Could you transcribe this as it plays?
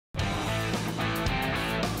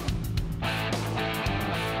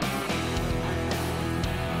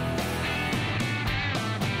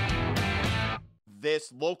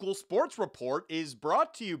This local sports report is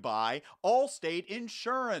brought to you by Allstate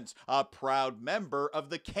Insurance, a proud member of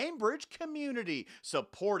the Cambridge community,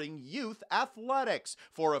 supporting youth athletics.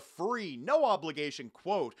 For a free, no-obligation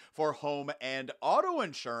quote for home and auto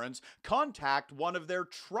insurance, contact one of their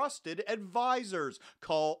trusted advisors.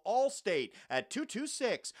 Call Allstate at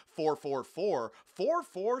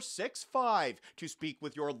 226-444-4465 to speak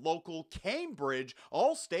with your local Cambridge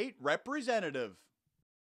Allstate representative.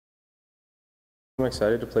 I'm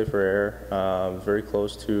excited to play for Ayr, very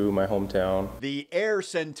close to my hometown. The Ayr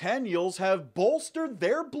Centennials have bolstered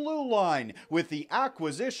their blue line with the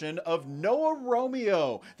acquisition of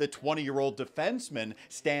Romeo. The 20-year-old defenseman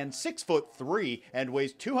stands 6'3" and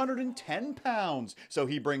weighs 210 pounds, so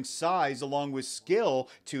he brings size along with skill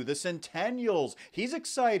to the Centennials. He's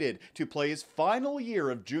excited to play his final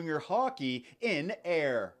year of junior hockey in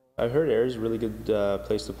Ayr. I've heard Ayr is a really good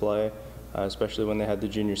place to play. Especially when they had the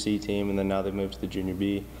Junior C team, and then now they've moved to the Junior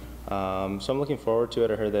B. So I'm looking forward to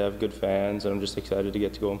it. I heard they have good fans, and I'm just excited to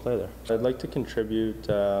get to go and play there. I'd like to contribute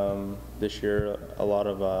this year a lot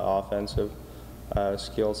of offensive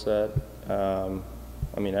skill set. I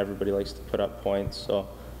mean, everybody likes to put up points, so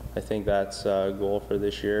I think that's a goal for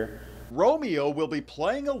this year. Romeo will be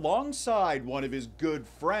playing alongside one of his good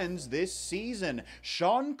friends this season.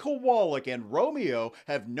 Sean Kowalik and Romeo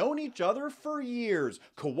have known each other for years.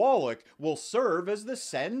 Kowalik will serve as the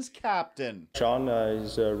Sens captain. Sean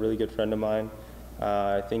is a really good friend of mine.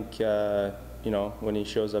 I think, you know, when he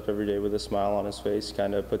shows up every day with a smile on his face,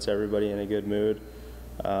 kind of puts everybody in a good mood.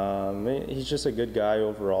 He's just a good guy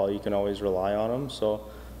overall. You can always rely on him. So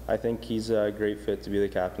I think he's a great fit to be the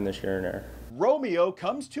captain this year in Ayr. Romeo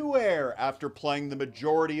comes to Ayr after playing the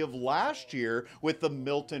majority of last year with the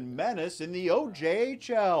Milton Menace in the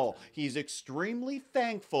OJHL. He's extremely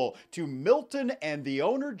thankful to Milton and the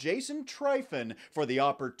owner Jason Tryfon for the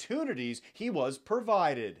opportunities he was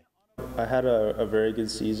provided. I had a very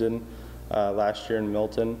good season last year in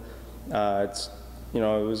Milton. It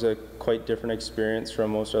was a quite different experience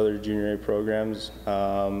from most other junior A programs.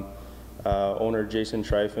 Owner Jason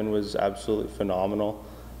Tryfon was absolutely phenomenal.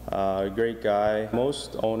 Great guy.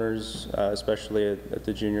 Most owners, especially at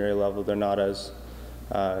the junior A level, they're not as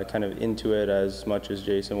kind of into it as much as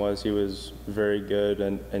Jason was. He was very good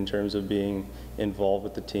in terms of being involved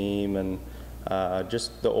with the team and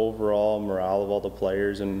just the overall morale of all the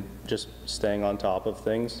players and just staying on top of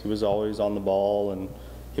things. He was always on the ball and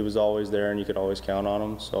he was always there and you could always count on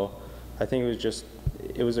him. So I think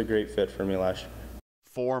it was a great fit for me last year.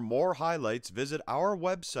 For more highlights, visit our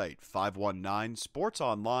website,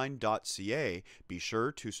 519sportsonline.ca. Be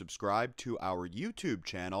sure to subscribe to our YouTube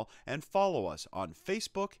channel and follow us on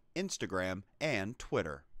Facebook, Instagram, and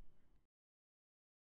Twitter.